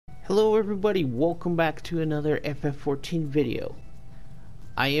Hello everybody, welcome back to another FF14 video.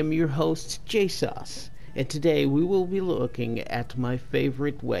 I am your host JSauce, and today we will be looking at my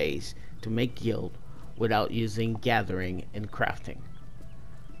favorite ways to make guild without using gathering and crafting.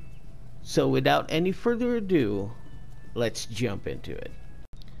 So without any further ado, let's jump into it.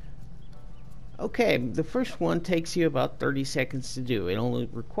 Okay, the first one takes you about 30 seconds to do. It only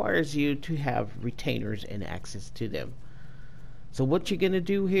requires you to have retainers and access to them. So what you're going to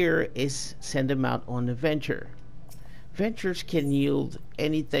do here is send them out on a venture. Ventures can yield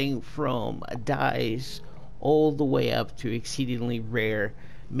anything from dice all the way up to exceedingly rare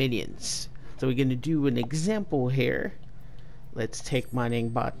minions. So we're going to do an example here. Let's take Mining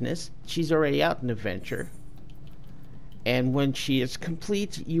Botanist. She's already out in the venture. And when she is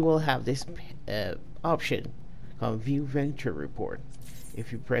complete, you will have this option called View Venture Report.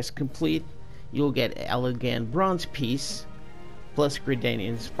 If you press complete, you'll get Elegant Bronze Piece plus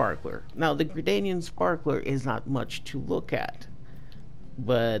Gridanian Sparkler. Now the Gridanian Sparkler is not much to look at,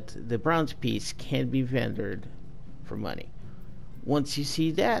 but the bronze piece can be vendored for money. Once you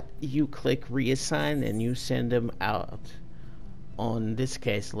see that, you click reassign and you send them out on, in this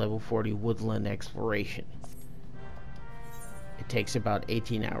case, level 40 Woodland Exploration. It takes about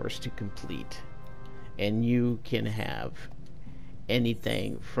 18 hours to complete, and you can have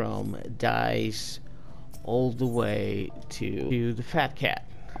anything from dice all the way to the Fat Cat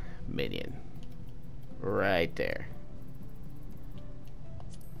minion right there,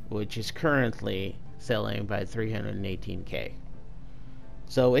 which is currently selling by 318k.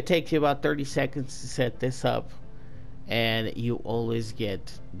 So it takes you about 30 seconds to set this up, and you always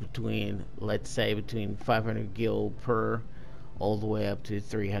get between, let's say, between 500 gil per all the way up to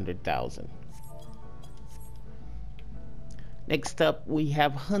 300,000. Next up, we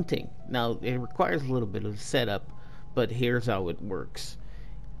have hunting. Now, it requires a little bit of setup, but here's how it works.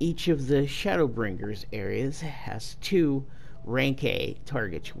 Each of the Shadowbringers areas has 2 rank A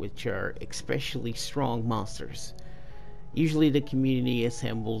targets, which are especially strong monsters. Usually the community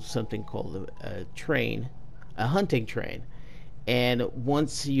assembles something called a hunting train, and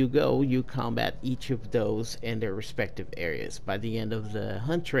once you go, you combat each of those in their respective areas. By the end of the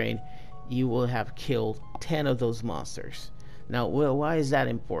hunt train, you will have killed 10 of those monsters. Now, well, why is that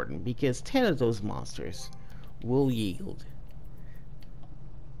important? Because 10 of those monsters will yield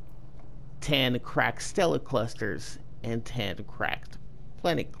 10 cracked Stella clusters and 10 cracked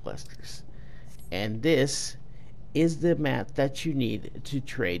planet clusters. And this is the map that you need to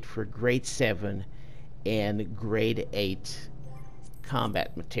trade for grade 7 and grade 8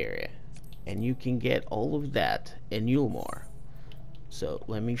 combat materia. And you can get all of that in Yulmore. So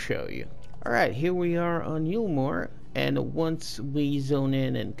let me show you. Alright, here we are on Yulmore. And once we zone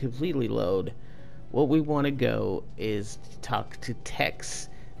in and completely load, what we want to go is talk to Tex,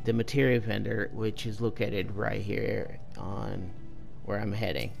 the materia vendor, which is located right here on where I'm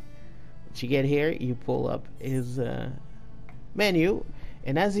heading. Once you get here, you pull up his menu,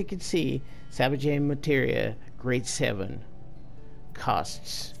 and as you can see, Sabajane materia grade 7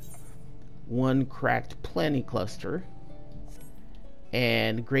 costs 1 cracked plenty cluster,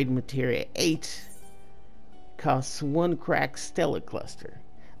 and grade materia 8 costs 1 cracked Stella cluster.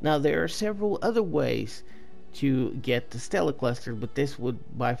 Now there are several other ways to get the Stella cluster, but this would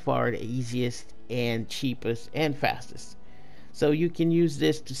by far the easiest and cheapest and fastest. So you can use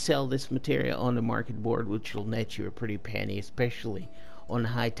this to sell this material on the market board, which will net you a pretty penny, especially on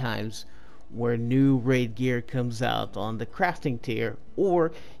high times where new raid gear comes out on the crafting tier.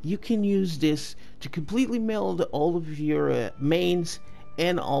 Or you can use this to completely meld all of your mains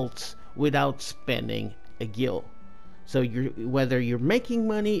and alts without spending a gil. So whether you're making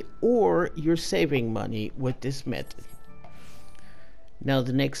money or you're saving money with this method. Now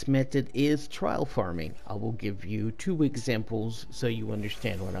the next method is trial farming. I will give you 2 examples so you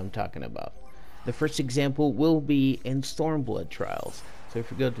understand what I'm talking about. The first example will be in Stormblood trials. So if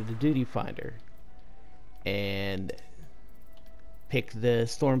you go to the duty finder and pick the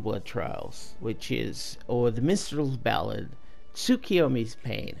Stormblood trials, which is the Minstrel's Ballad, Tsukiyomi's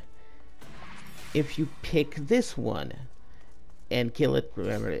Pain. If you pick this one and kill it,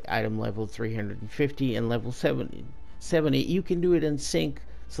 remember item level 350 and level 70, you can do it in sync,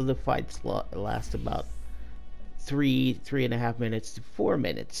 so the fights last about 3.5 minutes to 4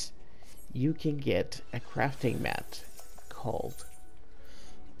 minutes. You can get a crafting mat called,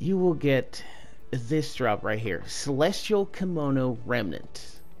 you will get this drop right here, Celestial Kimono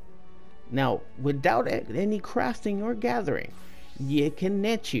Remnant. Now without any crafting or gathering, it can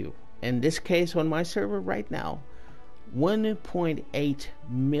net you, in this case on my server right now, 1.8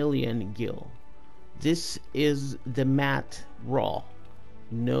 million gil. This is the mat raw.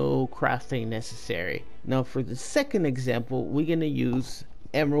 No crafting necessary. Now for the second example, we're going to use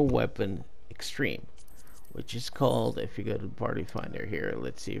Emerald Weapon Extreme, which is called, if you go to the party finder here,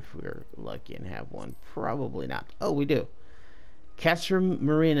 let's see if we're lucky and have one. Probably not. Oh, we do. Castrum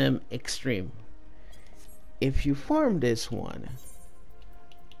Marinum Extreme. If you farm this one,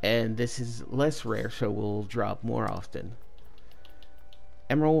 and this is less rare, so will drop more often,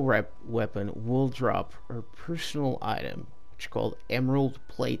 Emerald Weapon will drop a personal item, which is called Emerald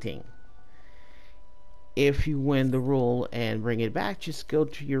Plating. If you win the roll and bring it back, just go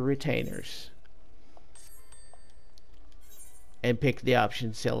to your retainers and pick the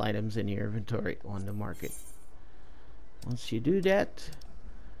option sell items in your inventory on the market. Once you do that,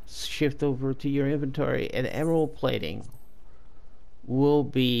 shift over to your inventory, and Emerald Plating will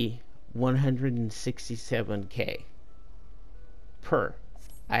be 167k per.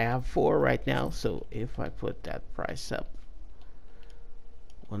 I have 4 right now, so if I put that price up,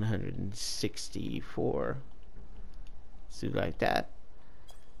 164, so like that,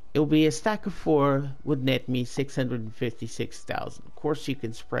 it'll be a stack of 4 would net me 656,000. Of course, you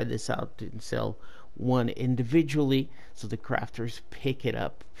can spread this out and sell one individually so the crafters pick it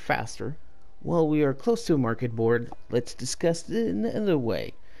up faster. While we are close to a market board, let's discuss it in another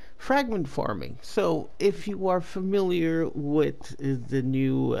way. Fragment farming. So if you are familiar with the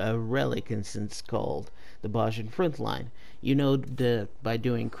new relic instance called the Bajan Frontline, you know that by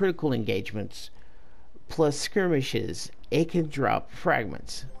doing critical engagements plus skirmishes, it can drop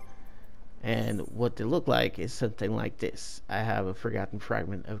fragments. And what they look like is something like this. I have a forgotten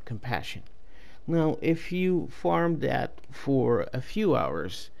fragment of compassion. Now, if you farm that for a few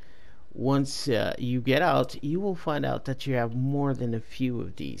hours, once you get out, you will find out that you have more than a few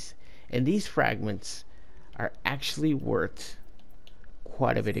of these. And these fragments are actually worth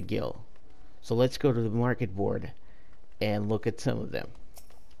quite a bit of gil. So let's go to the market board and look at some of them.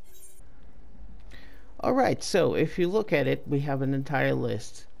 Alright, so if you look at it, we have an entire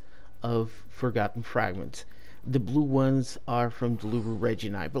list of forgotten fragments. The blue ones are from Delubra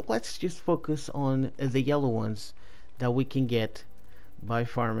Regini, but let's just focus on the yellow ones that we can get by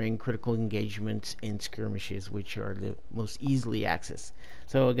farming critical engagements and skirmishes, which are the most easily accessed.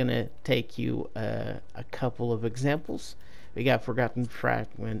 So we're gonna take you a couple of examples. We got Forgotten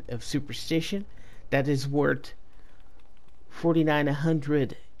Fragment of Superstition that is worth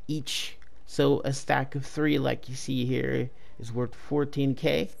 4,900 each. So a stack of 3, like you see here, is worth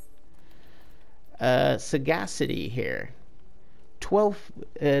 14k. Sagacity here,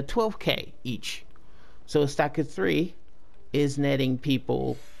 12k each. So a stack of 3 is netting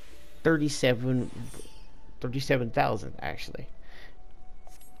people 37,000 actually.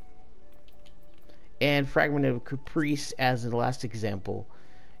 And Fragment of Caprice, as the last example,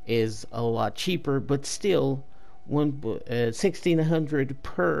 is a lot cheaper, but still 1,600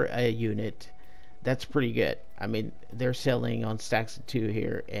 per unit. That's pretty good. I mean, they're selling on stacks of 2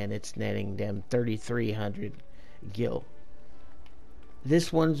 here, and it's netting them 3,300 gil.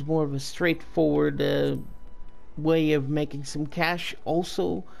 This one's more of a straightforward way of making some cash,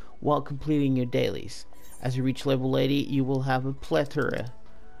 also while completing your dailies. As you reach level 80, you will have a plethora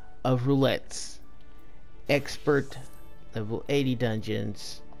of roulettes, expert level 80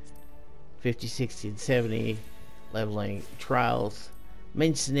 dungeons, 50, 60, and 70 leveling trials,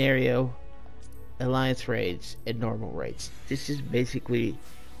 main scenario, alliance raids, and normal raids. This is basically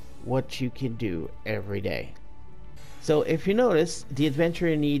what you can do every day. So if you notice, the adventure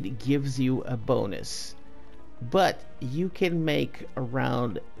in need gives you a bonus, but you can make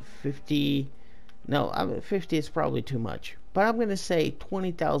around 50, no, 50 is probably too much, but I'm gonna say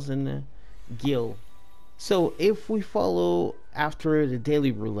 20,000 gil. So if we follow after the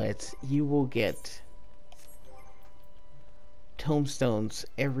daily roulettes, you will get Tomestones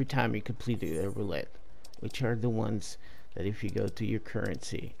every time you complete a roulette, which are the ones that if you go to your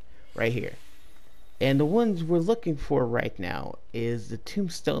currency right here. And the ones we're looking for right now is the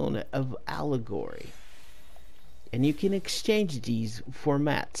Tombstone of Allegory. And you can exchange these for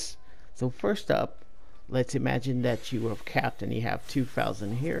mats. So first up, let's imagine that you have capped and you have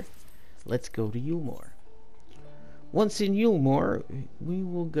 2,000 here. Let's go to Yulmore. Once in Yulmore, we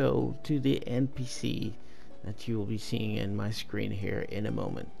will go to the NPC that you will be seeing in my screen here in a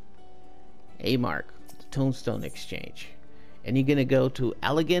moment. A mark, the Tombstone Exchange. And you're gonna go to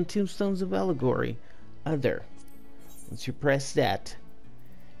Elegant Tombstones of Allegory, Other. Once you press that,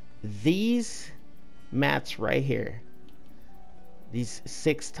 these mats right here, these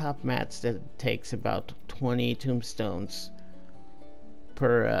 6 top mats that takes about 20 tombstones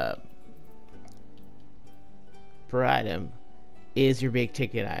per item, is your big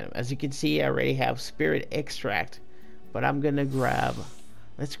ticket item. As you can see, I already have Spirit Extract, but I'm gonna grab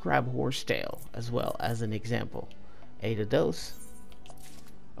Let's grab horsetail as well as an example. 8 of those.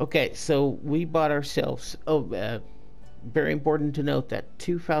 Okay, so we bought ourselves, very important to note that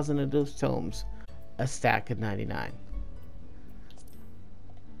 2,000 of those tomes, a stack of 99.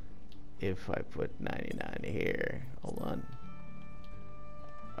 If I put 99 here, hold on.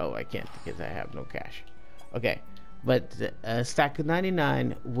 Oh, I can't because I have no cash. Okay, but a stack of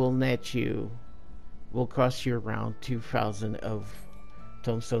 99 will net you, will cost you around 2,000 of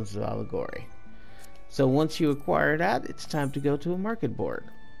Tomestones of Allegory. So once you acquire that, it's time to go to a market board.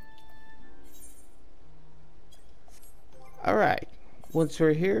 Alright, once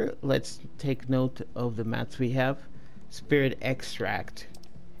we're here, let's take note of the mats we have. Spirit Extract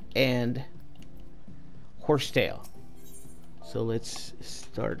and Horsetail. So let's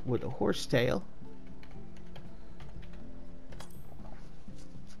start with a Horsetail.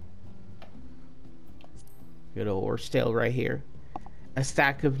 Got a Horsetail right here. A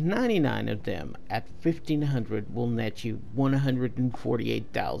stack of 99 of them at 1,500 will net you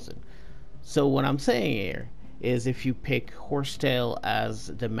 148,000. So what I'm saying here is if you pick Horsetail as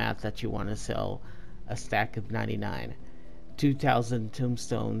the mat that you want to sell, a stack of 99, 2,000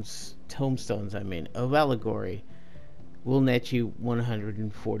 tomestones I mean, of Allegory will net you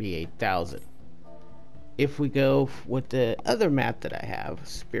 148,000. If we go with the other mat that I have,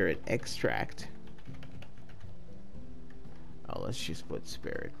 Spirit Extract, let's just put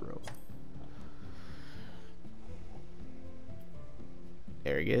Spirit Room.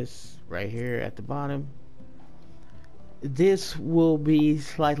 There it is, right here at the bottom. This will be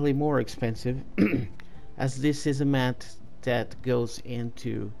slightly more expensive as this is a mat that goes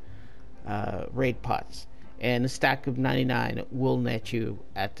into raid pots, and a stack of 99 will net you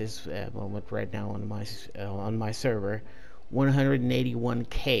at this moment right now on my server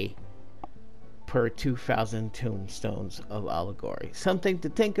 181k per 2,000 tomestones of Allegory. Something to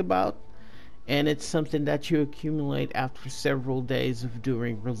think about, and it's something that you accumulate after several days of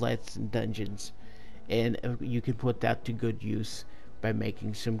doing roulettes and dungeons, and you can put that to good use by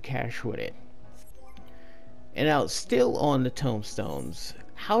making some cash with it. And now, still on the tomestones,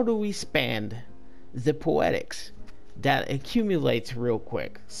 how do we spend the poetics? That accumulates real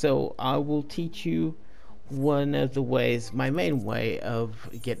quick. So I will teach you one of the ways, my main way of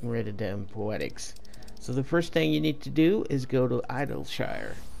getting rid of them poetics. So the first thing you need to do is go to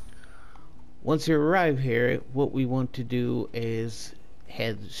Idleshire. Once you arrive here, what we want to do is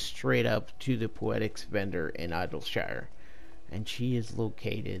head straight up to the poetics vendor in Idleshire, and she is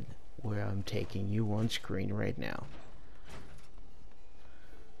located where I'm taking you on screen right now.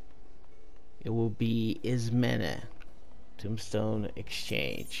 It will be Ismena Tombstone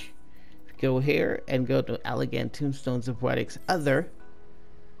Exchange. Go here and go to Elegant Tombstones of Poetics Other.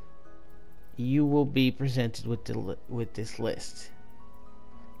 You will be presented with this list.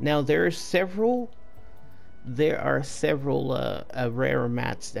 Now there are several rare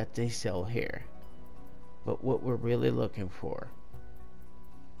mats that they sell here, but what we're really looking for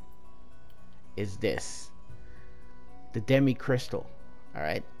is this, the demi crystal. All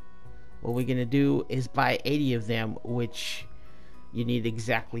right, what we're gonna do is buy 80 of them, which you need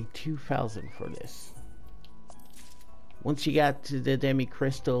exactly 2,000 for this. Once you got to the demi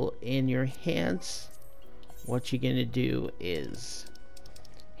crystal in your hands, what you're gonna do is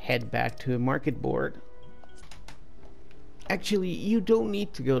head back to a market board. Actually, you don't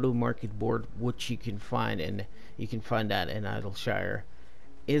need to go to a market board. What you can find, and you can find that in Idleshire,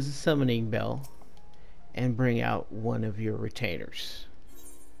 is a summoning bell, and bring out one of your retainers.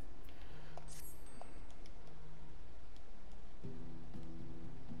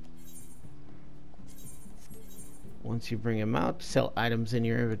 Once you bring them out, sell items in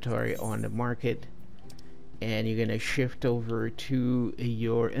your inventory on the market, and you're gonna shift over to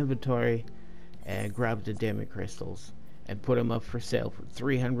your inventory and grab the demi crystals and put them up for sale for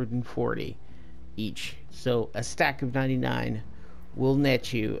 340 each. So a stack of 99 will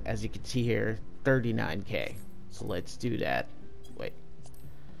net you, as you can see here, 39k. So let's do that. Wait,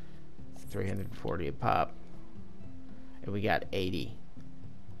 340 a pop, and we got 80.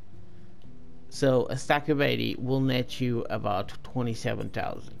 So a stack of 80 will net you about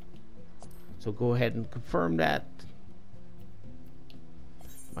 27,000. So go ahead and confirm that.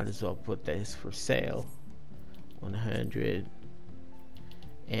 Might as well put this for sale. 100.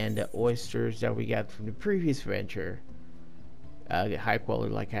 And the oysters that we got from the previous venture, high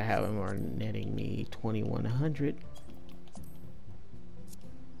quality like I have them, are netting me 2,100.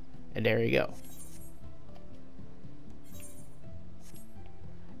 And there you go.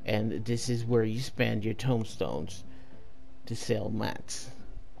 And this is where you spend your tomestones to sell mats.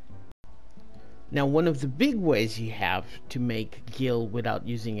 Now, one of the big ways you have to make Gil without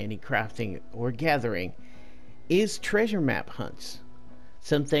using any crafting or gathering is treasure map hunts.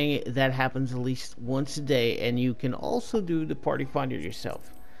 Something that happens at least once a day, and you can also do the party finder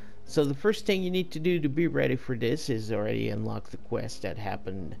yourself. So the first thing you need to do to be ready for this is already unlock the quest that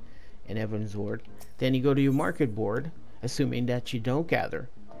happened in Evansward. Then you go to your market board, assuming that you don't gather,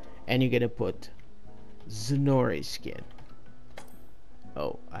 and you're gonna put Zenori skin.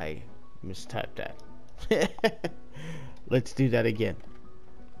 Oh, I mistyped that. Let's do that again.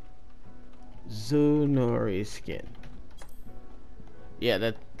 Zenori skin. Yeah,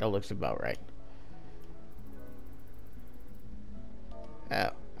 that looks about right.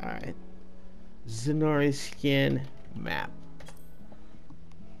 Oh, alright. Zenori skin map.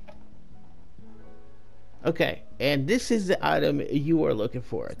 Okay, and this is the item you are looking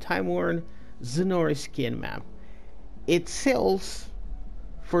for. A time-worn Zenori skin map. It sells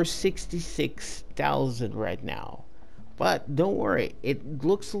for 66,000 right now. But don't worry, it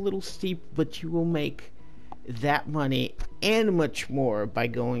looks a little steep, but you will make that money and much more by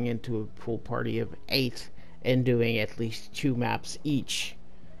going into a pool party of 8 and doing at least 2 maps each.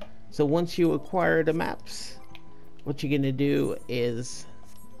 So once you acquire the maps, what you're gonna do is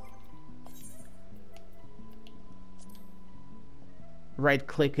right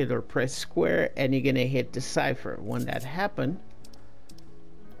click it or press square, and you're gonna hit decipher. When that happens,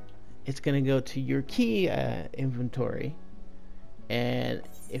 it's gonna go to your key inventory, and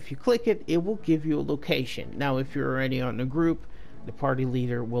if you click it, it will give you a location. Now if you're already on the group, the party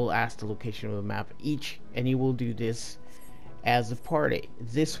leader will ask the location of a map each, and you will do this as a party.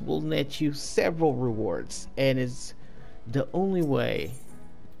 This will net you several rewards, and is the only way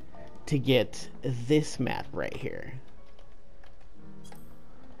to get this map right here.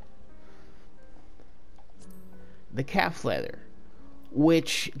 The calf leather,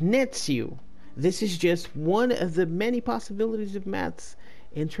 which nets you. This is just one of the many possibilities of maps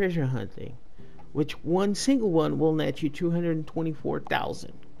in treasure hunting, which one single one will net you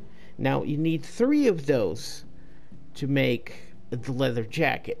 224,000. Now you need 3 of those to make the leather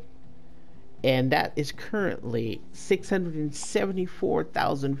jacket, and that is currently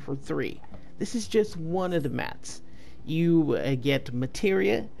 674,000 for 3. This is just one of the mats. You get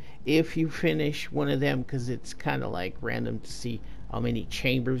materia if you finish one of them, because it's kind of like random to see how many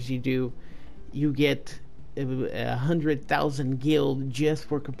chambers you do. You get 100,000 gil just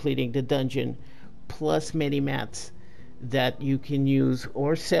for completing the dungeon, plus many mats that you can use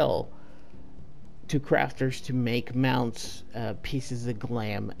or sell to crafters to make mounts, pieces of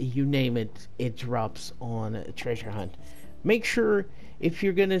glam, you name it, it drops on a treasure hunt. Make sure if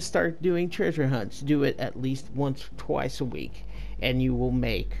you're gonna start doing treasure hunts, do it at least once, twice a week, and you will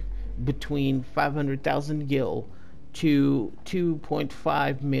make between 500,000 gil to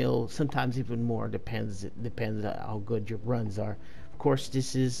 2.5 mil, sometimes even more. Depends on how good your runs are. Of course,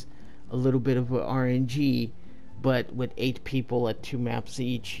 this is a little bit of a RNG, but with 8 people at 2 maps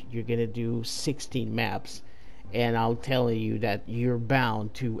each, you're gonna do 16 maps, and I'll tell you that you're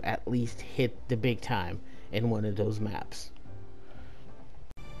bound to at least hit the big time in one of those maps.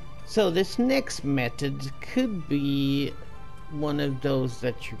 So this next method could be one of those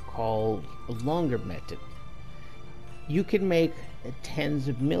that you call a longer method. You can make tens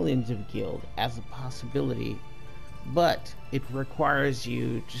of millions of gil as a possibility, but it requires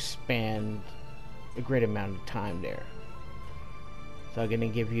you to spend a great amount of time there. So I'm going to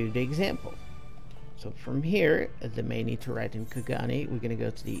give you the example. So from here, the main need to write in Kagani, we're going to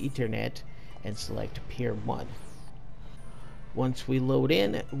go to the Ethernet and select Pier 1. Once we load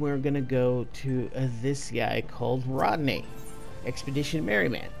in, we're going to go to this guy called Rodney. Expedition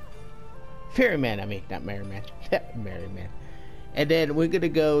Merryman. Ferryman, I mean, not Merryman. Merryman. And then we're gonna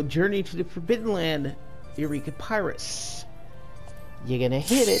go Journey to the Forbidden Land, Eureka Pirates. You're gonna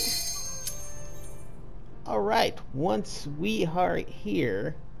hit it. Alright, once we are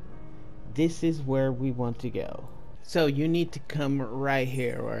here, this is where we want to go. So you need to come right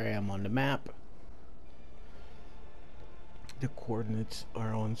here where I am on the map. The coordinates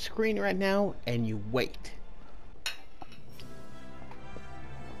are on screen right now, and you wait.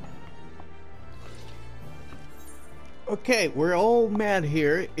 Okay, where all mad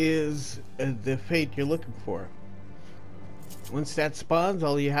here is the fate you're looking for. Once that spawns,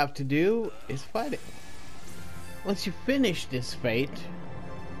 all you have to do is fight it. Once you finish this fate,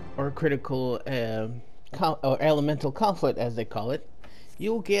 or critical or elemental conflict as they call it,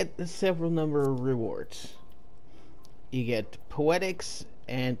 you'll get several number of rewards. You get poetics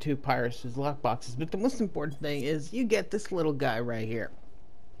and 2 pirates' lockboxes, but the most important thing is you get this little guy right here,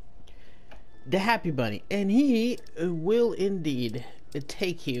 the Happy Bunny, and he will indeed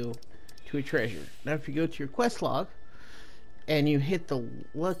take you to a treasure. Now if you go to your quest log and you hit the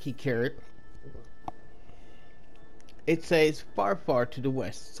lucky carrot, it says far, far to the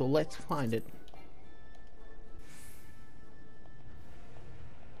west. So let's find it.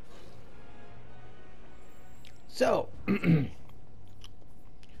 So,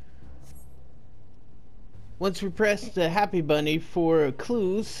 once we press the happy bunny for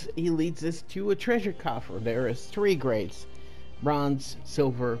clues, he leads us to a treasure coffer. There is 3 grades: bronze,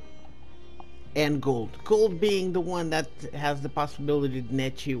 silver, and gold. Gold being the one that has the possibility to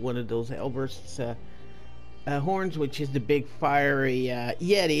net you one of those Elber's horns, which is the big fiery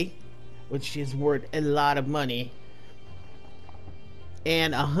Yeti, which is worth a lot of money,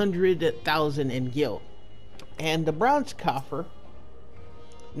 and 100,000 in Gil. And the bronze coffer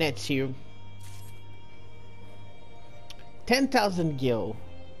nets you 10,000 Gil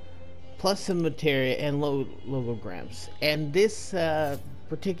plus some materia and logograms. And this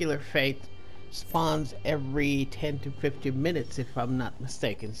particular fate spawns every 10 to 15 minutes, if I'm not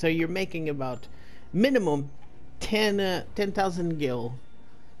mistaken. So you're making about minimum 10,000 Gil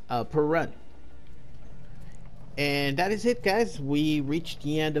per run. And that is it, guys. We reached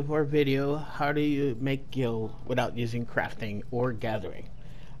the end of our video. How do you make Gil without using crafting or gathering?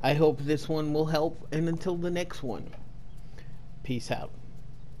 I hope this one will help, and until the next one, peace out.